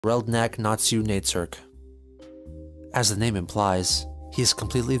Reldnak Natsu Natsirk. As the name implies, he is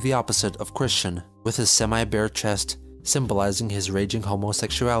completely the opposite of Christian, with his semi-bare chest symbolizing his raging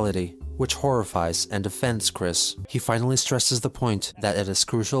homosexuality, which horrifies and offends Chris. He finally stresses the point that it is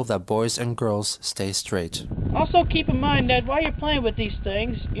crucial that boys and girls stay straight. Also keep in mind that while you're playing with these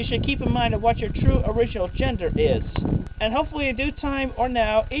things, you should keep in mind of what your true original gender is. And hopefully in due time or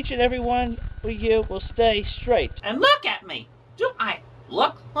now, each and every one of you will stay straight. And look at me! Do I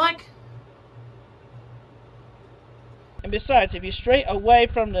look like? And besides, if you stray away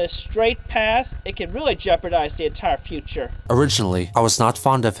from the straight path, it can really jeopardize the entire future. Originally, I was not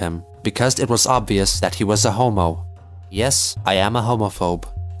fond of him, because it was obvious that he was a homo. Yes, I am a homophobe.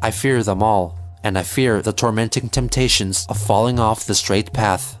 I fear them all, and I fear the tormenting temptations of falling off the straight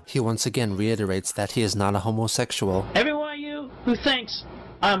path. He once again reiterates that he is not a homosexual. Every one of you who thinks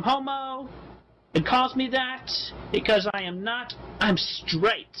I'm homo and calls me that because I am not, I'm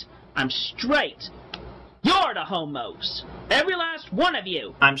straight. I'm straight. You're the homos. Every last one of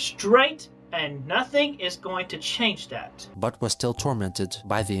you. I'm straight, and nothing is going to change that. But was still tormented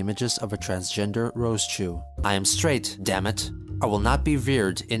by the images of a transgender rose chew. I am straight, damn it. I will not be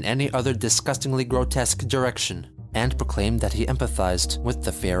veered in any other disgustingly grotesque direction, and proclaimed that he empathized with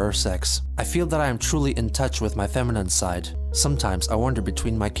the fairer sex. I feel that I am truly in touch with my feminine side. Sometimes I wonder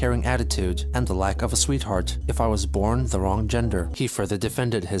between my caring attitude and the lack of a sweetheart if I was born the wrong gender. He further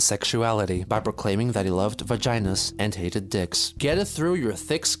defended his sexuality by proclaiming that he loved vaginas and hated dicks. Get it through your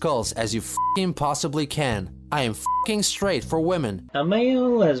thick skulls as you f***ing possibly can. I am f***ing straight for women. A male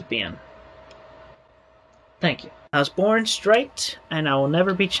lesbian. Thank you. I was born straight, and I will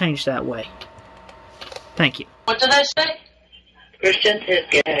never be changed that way. Thank you. What did I say? Christian is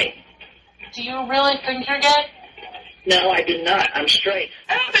gay. Do you really think you're gay? No, I do not. I'm straight.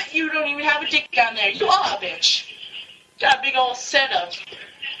 I bet you don't even have a dick down there. You are a bitch. Got a big old set of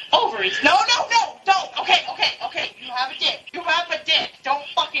ovaries. No, don't. Okay. You have a dick. You have a dick. Don't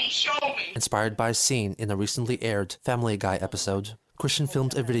fucking show me. Inspired by a scene in a recently aired Family Guy episode, Christian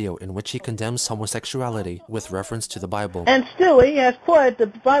filmed a video in which he condemns homosexuality with reference to the Bible. And Stewie has quoted the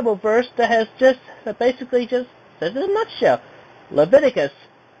Bible verse that basically just says it in a nutshell. Leviticus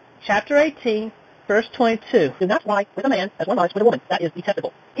chapter 18, verse 22. Do not lie with a man as one lies with a woman. That is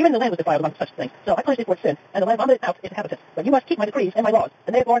detestable. Even the land was defiled among such things. So I punish it for its sin, and the land vomited out its inhabitants. But you must keep my decrees and my laws,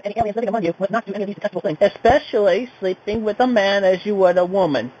 and therefore any aliens living among you must not do any of these detestable things. Especially sleeping with a man as you would a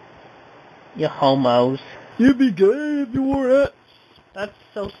woman. You homos. You'd be gay if you wore it. That's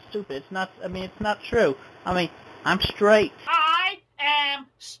so stupid. It's not, it's not true. I'm straight. I am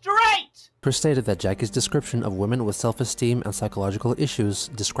straight! Chris stated that Jackie's description of women with self-esteem and psychological issues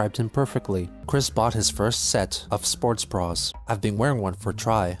described him perfectly. Chris bought his first set of sports bras. I've been wearing one for a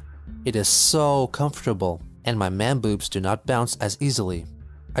try. It is so comfortable, and my man boobs do not bounce as easily.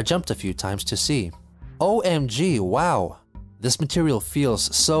 I jumped a few times to see. OMG, wow! This material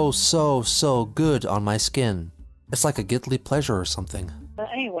feels so good on my skin. It's like a guilty pleasure or something.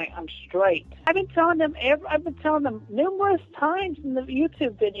 Anyway, I'm straight. I've been telling them numerous times in the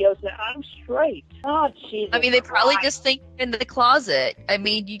YouTube videos that I'm straight. Oh, Jesus. They probably just think in the closet. I'm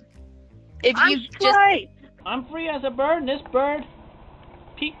straight. I'm free as a bird, and this bird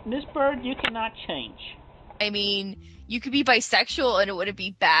you cannot change. You could be bisexual and it wouldn't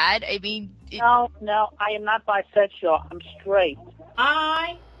be bad. No, I am not bisexual. I'm straight.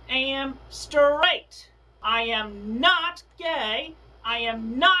 I am straight. I am not gay. I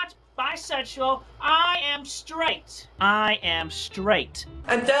am not bisexual. I am straight. I am straight.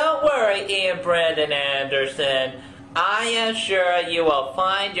 And don't worry, Ian Brandon Anderson. I am sure you will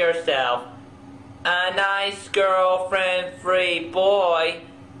find yourself a nice girlfriend-free boy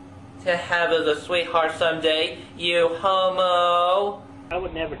to have as a sweetheart someday, you homo. I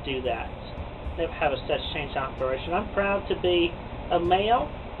would never do that. Never have a sex change operation. I'm proud to be a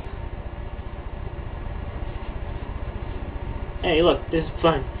male. Hey, look, this is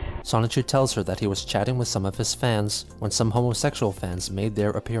fun. Sonichu tells her that he was chatting with some of his fans when some homosexual fans made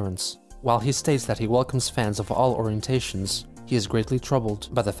their appearance. While he states that he welcomes fans of all orientations, he is greatly troubled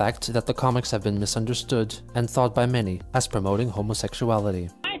by the fact that the comics have been misunderstood and thought by many as promoting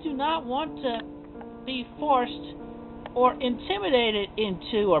homosexuality. I do not want to be forced or intimidated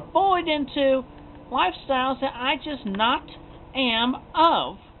into or bullied into lifestyles that I just not am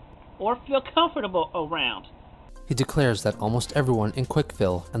of or feel comfortable around. He declares that almost everyone in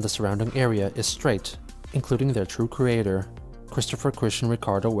Cwcville and the surrounding area is straight, including their true creator, Christopher Christian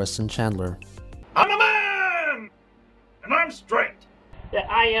Ricardo Weston Chandler. I'm a man! And I'm straight!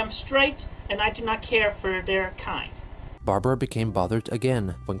 That I am straight and I do not care for their kind. Barbara became bothered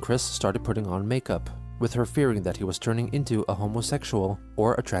again when Chris started putting on makeup. with her fearing that he was turning into a homosexual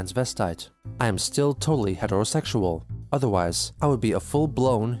or a transvestite. I am still totally heterosexual. Otherwise, I would be a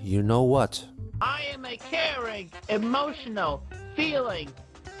full-blown you-know-what. I am a caring, emotional, feeling,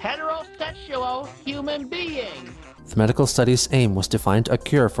 heterosexual human being. The medical study's aim was to find a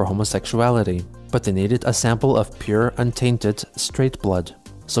cure for homosexuality, but they needed a sample of pure, untainted, straight blood.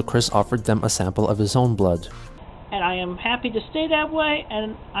 So Chris offered them a sample of his own blood. And I am happy to stay that way,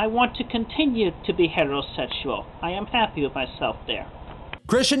 and I want to continue to be heterosexual. I am happy with myself there.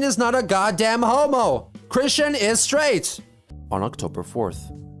 Christian is not a goddamn homo! Christian is straight! On October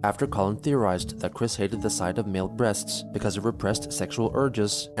 4th, after Colin theorized that Chris hated the sight of male breasts because of repressed sexual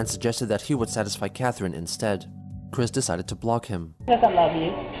urges and suggested that he would satisfy Catherine instead, Chris decided to block him. Because I love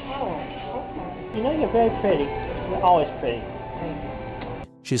you. Oh, you know you're very pretty. You're always pretty.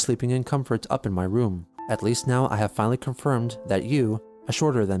 She's sleeping in comfort up in my room. At least now I have finally confirmed that you, a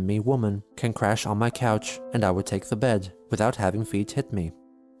shorter than me woman, can crash on my couch and I would take the bed without having feet hit me.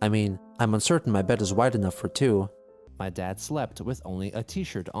 I mean, I'm uncertain my bed is wide enough for two. My dad slept with only a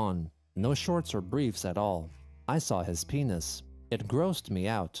t-shirt on, no shorts or briefs at all. I saw his penis. It grossed me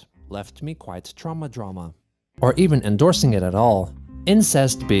out, left me quite trauma. Or even endorsing it at all.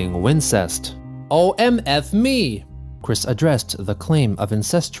 Incest being wincest. OMF me! Chris addressed the claim of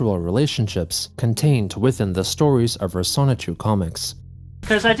incestual relationships contained within the stories of her Sonichu comics.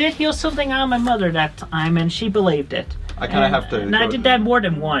 Because I did heal something out of my mother that time, and she believed it. I kind of have to... And I did that more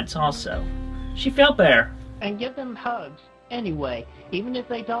than once, also. She felt better. And give them hugs anyway, even if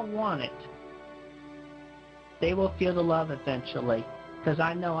they don't want it. They will feel the love eventually, because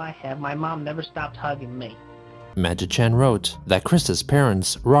I know I have. My mom never stopped hugging me. Magic-chan wrote that Chris's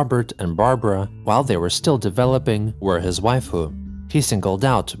parents, Robert and Barbara, while they were still developing, were his waifu. He singled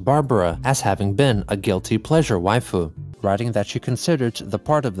out Barbara as having been a guilty pleasure waifu, writing that she considered the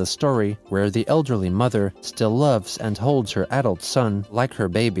part of the story where the elderly mother still loves and holds her adult son like her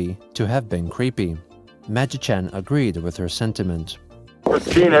baby to have been creepy. Magic-chan agreed with her sentiment.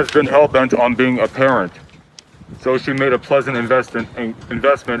 Christine has been hell-bent on being a parent, so she made a pleasant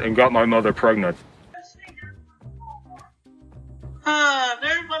investment and got my mother pregnant. Ah,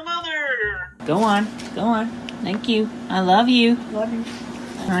 there's my mother! Go on. Thank you. I love you. Love you.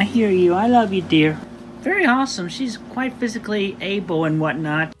 I hear you. I love you, dear. Very awesome. She's quite physically able and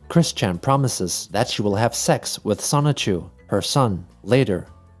whatnot. Chris-chan promises that she will have sex with Sonichu, her son, later.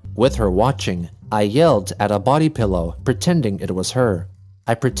 With her watching, I yelled at a body pillow, pretending it was her.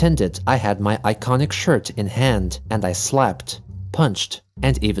 I pretended I had my iconic shirt in hand, and I slapped, punched,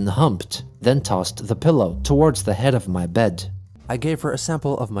 and even humped, then tossed the pillow towards the head of my bed. I gave her a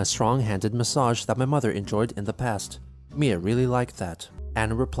sample of my strong-handed massage that my mother enjoyed in the past. Mia really liked that.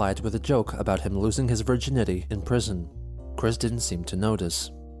 Anna replied with a joke about him losing his virginity in prison. Chris didn't seem to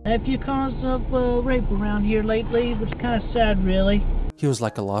notice. A few cause of rape around here lately, which is kind of sad, really. He was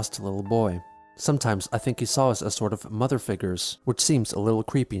like a lost little boy. Sometimes I think he saw us as sort of mother figures, which seems a little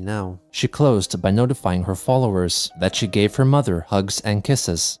creepy now. She closed by notifying her followers that she gave her mother hugs and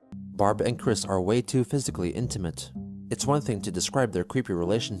kisses. Barb and Chris are way too physically intimate. It's one thing to describe their creepy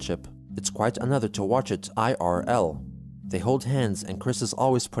relationship. It's quite another to watch it IRL. They hold hands and Chris is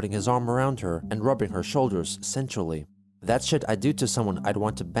always putting his arm around her and rubbing her shoulders sensually. That shit I'd do to someone I'd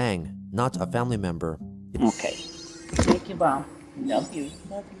want to bang, not a family member. Okay. Thank you, Mom. Love you.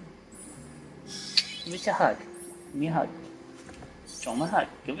 Love you. Give us a hug. Give me a hug. Show me a hug.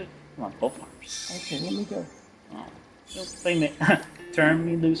 Give it. Come on, both arms. Okay, let me go. Oh. Wait a minute. Turn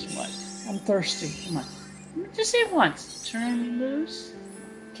me loose once. I'm thirsty. Come on. Just say it once. Turn me loose.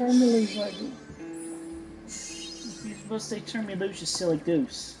 Turn me loose, like you're supposed to say turn me loose, you silly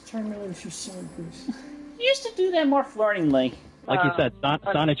goose. Turn me loose, you silly goose. You used to do that more flirtingly. Like you said,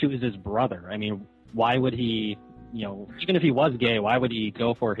 Sonichu is his brother. I mean, why would he, you know, even if he was gay, why would he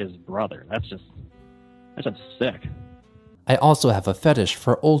go for his brother? That's just sick. I also have a fetish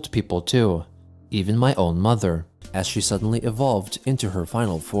for old people too. Even my own mother, as she suddenly evolved into her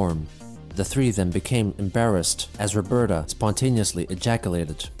final form. The three then became embarrassed as Roberta spontaneously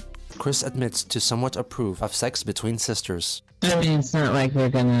ejaculated. Chris admits to somewhat approve of sex between sisters. I mean, it's not like we're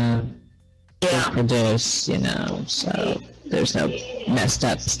gonna reproduce, you know, so there's no messed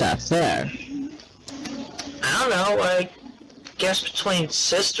up stuff there. I don't know, I guess between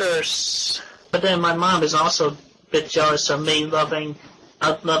sisters. But then my mom is also a bit jealous of me loving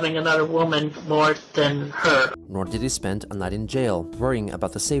another woman more than her. Nor did he spend a night in jail, worrying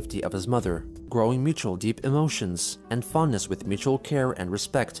about the safety of his mother, growing mutual deep emotions and fondness with mutual care and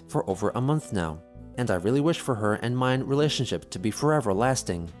respect for over a month now. And I really wish for her and mine relationship to be forever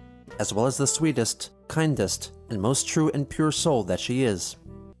lasting, as well as the sweetest, kindest, and most true and pure soul that she is.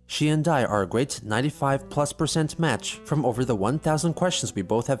 She and I are a great 95+% match from over the 1,000 questions we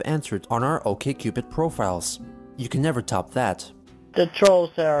both have answered on our OkCupid profiles. You can never top that. The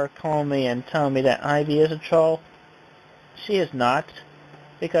trolls that are calling me and telling me that Ivy is a troll, she is not,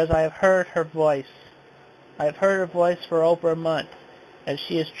 because I have heard her voice. I have heard her voice for over a month, and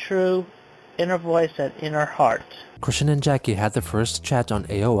she is true in her voice and in her heart. Christian and Jackie had the first chat on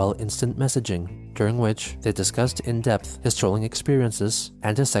AOL Instant Messaging, during which they discussed in depth his trolling experiences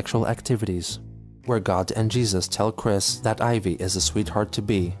and his sexual activities, where God and Jesus tell Chris that Ivy is a sweetheart to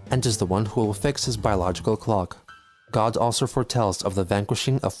be and is the one who will fix his biological clock. God also foretells of the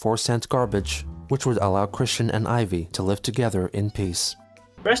vanquishing of 4-cent garbage, which would allow Christian and Ivy to live together in peace.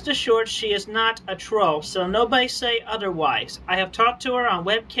 Rest assured she is not a troll, so nobody say otherwise. I have talked to her on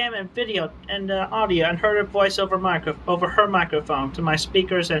webcam and video and audio and heard her voice over her microphone to my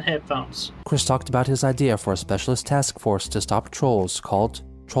speakers and headphones. Chris talked about his idea for a specialist task force to stop trolls called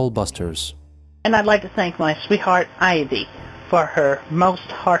Trollbusters. And I'd like to thank my sweetheart Ivy for her most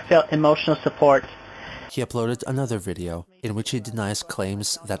heartfelt emotional support. He uploaded another video in which he denies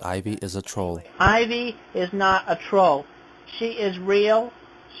claims that Ivy is a troll. Ivy is not a troll. She is real,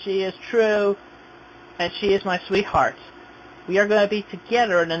 she is true, and she is my sweetheart. We are going to be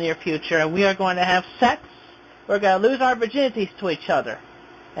together in the near future, and we are going to have sex. We're going to lose our virginities to each other.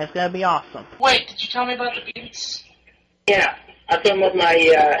 And it's going to be awesome. Wait, did you tell me about the beats? Yeah, I've been with my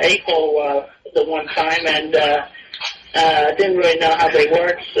a-hole the one time, and didn't really know how they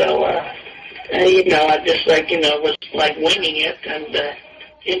worked, so, I just, was, winging it, and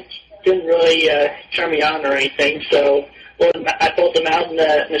it didn't really turn me on or anything, so I pulled them out, and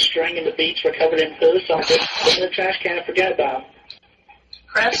the string and the beats were covered in poo, so I just put them in the trash can and forget about them.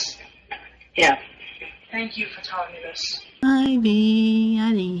 Chris? Yeah. Thank you for telling me this. Ivy,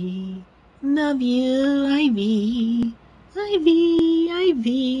 love you, Ivy,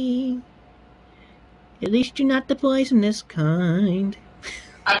 Ivy. At least you're not the poisonous kind.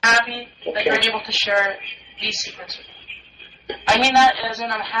 I'm happy that you're able to share these secrets with me. I mean that as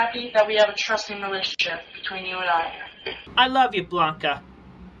in I'm happy that we have a trusting relationship between you and I. I love you, Blanca.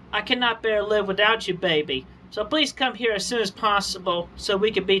 I cannot bear to live without you, baby. So please come here as soon as possible so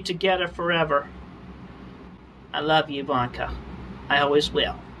we can be together forever. I love you, Blanca. I always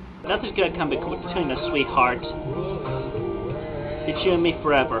will. Nothing's gonna come between us, sweetheart. It's you and me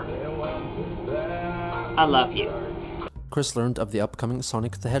forever. I love you. Chris learned of the upcoming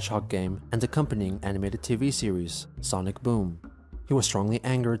Sonic the Hedgehog game and accompanying animated TV series, Sonic Boom. He was strongly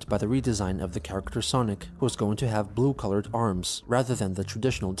angered by the redesign of the character Sonic, who was going to have blue-colored arms rather than the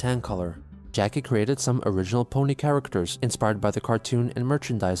traditional tan color. Jackie created some original pony characters inspired by the cartoon and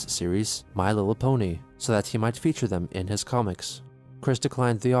merchandise series My Little Pony, so that he might feature them in his comics. Chris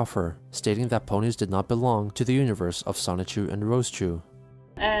declined the offer, stating that ponies did not belong to the universe of Sonichu and Rosechu.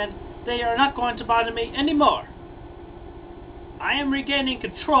 And they are not going to bother me anymore. I am regaining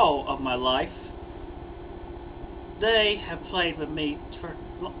control of my life. They have played with me for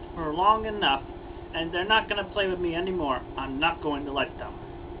long enough, and they're not going to play with me anymore. I'm not going to let them.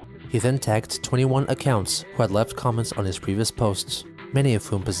 He then tagged 21 accounts who had left comments on his previous posts, many of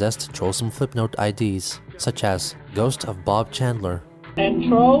whom possessed Trollsome Flipnote IDs, such as Ghost of Bob Chandler. And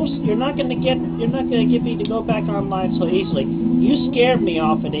trolls, you're not gonna get me to go back online so easily. You scared me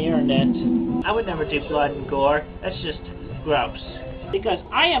off of the internet. I would never do blood and gore. That's just gross. Because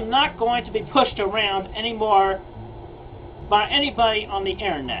I am not going to be pushed around anymore by anybody on the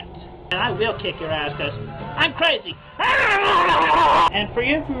internet. And I will kick your ass because I'm crazy. And for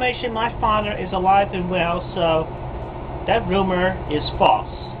your information, my father is alive and well, so that rumor is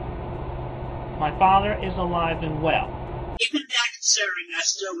false. My father is alive and well. Even that considering I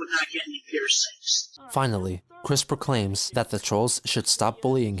still would not get any piercings. Finally, Chris proclaims that the trolls should stop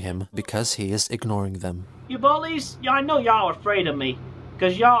bullying him because he is ignoring them. You bullies, I know y'all are afraid of me.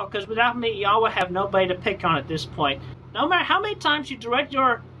 Because without me, y'all would have nobody to pick on at this point. No matter how many times you direct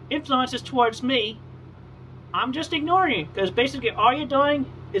your influences towards me, I'm just ignoring you. Because basically all you're doing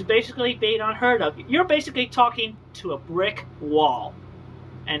is basically being unheard of. You're basically talking to a brick wall.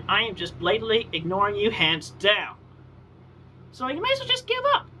 And I am just blatantly ignoring you hands down. So you may as well just give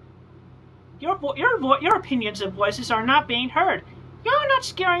up. Your opinions and voices are not being heard. You're not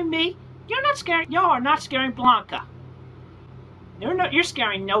scaring me. Y'all are not scaring Blanca. You're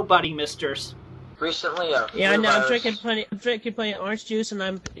scaring nobody, misters. Recently, yeah, I know. I'm drinking plenty of orange juice, and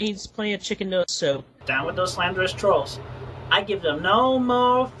I'm eating plenty of chicken noodle soup. Down with those slanderous trolls. I give them no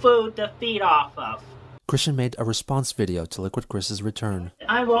more food to feed off of. Christian made a response video to Liquid Chris's return.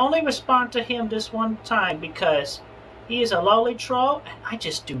 I will only respond to him this one time because he is a lowly troll, and I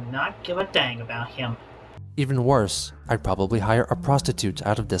just do not give a dang about him. Even worse, I'd probably hire a prostitute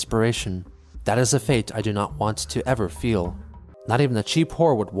out of desperation. That is a fate I do not want to ever feel. Not even a cheap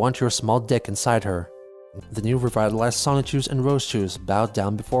whore would want your small dick inside her. The new revitalized Sonichus and Rosechus bowed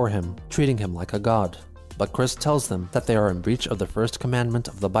down before him, treating him like a god. But Chris tells them that they are in breach of the first commandment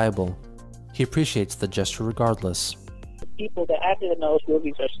of the Bible. He appreciates the gesture regardless. The people that acted in those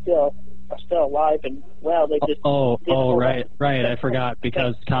movies are still alive and well. They just right. I forgot,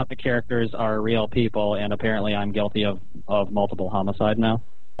 because comic characters are real people, and apparently I'm guilty of multiple homicide now.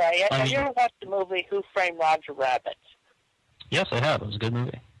 Have you ever watched the movie Who Framed Roger Rabbit? Yes, I have. It was a good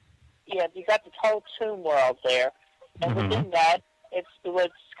movie. Yeah, you got this whole toon world there, and within that, it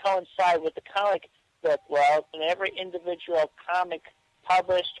would coincide with the comic book world, and every individual comic,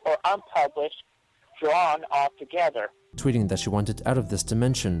 published or unpublished, drawn all together. Tweeting that she wanted out of this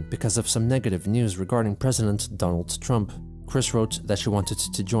dimension because of some negative news regarding President Donald Trump. Chris wrote that she wanted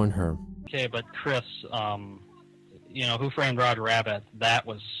to join her. Okay, but Chris, you know, Who Framed Roger Rabbit, that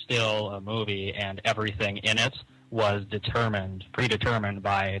was still a movie, and everything in it was predetermined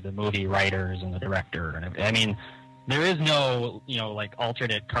by the movie writers and the director. And I mean, there is no, you know, like,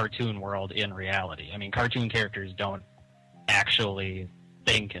 alternate cartoon world in reality. I mean, cartoon characters don't actually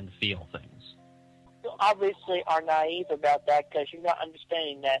think and feel things. You obviously are naive about that because you're not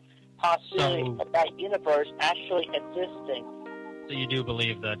understanding that possibility of that universe actually existing. So you do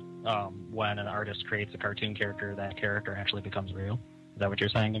believe that when an artist creates a cartoon character, that character actually becomes real? Is that what you're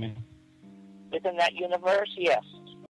saying to me? Within that universe, yes.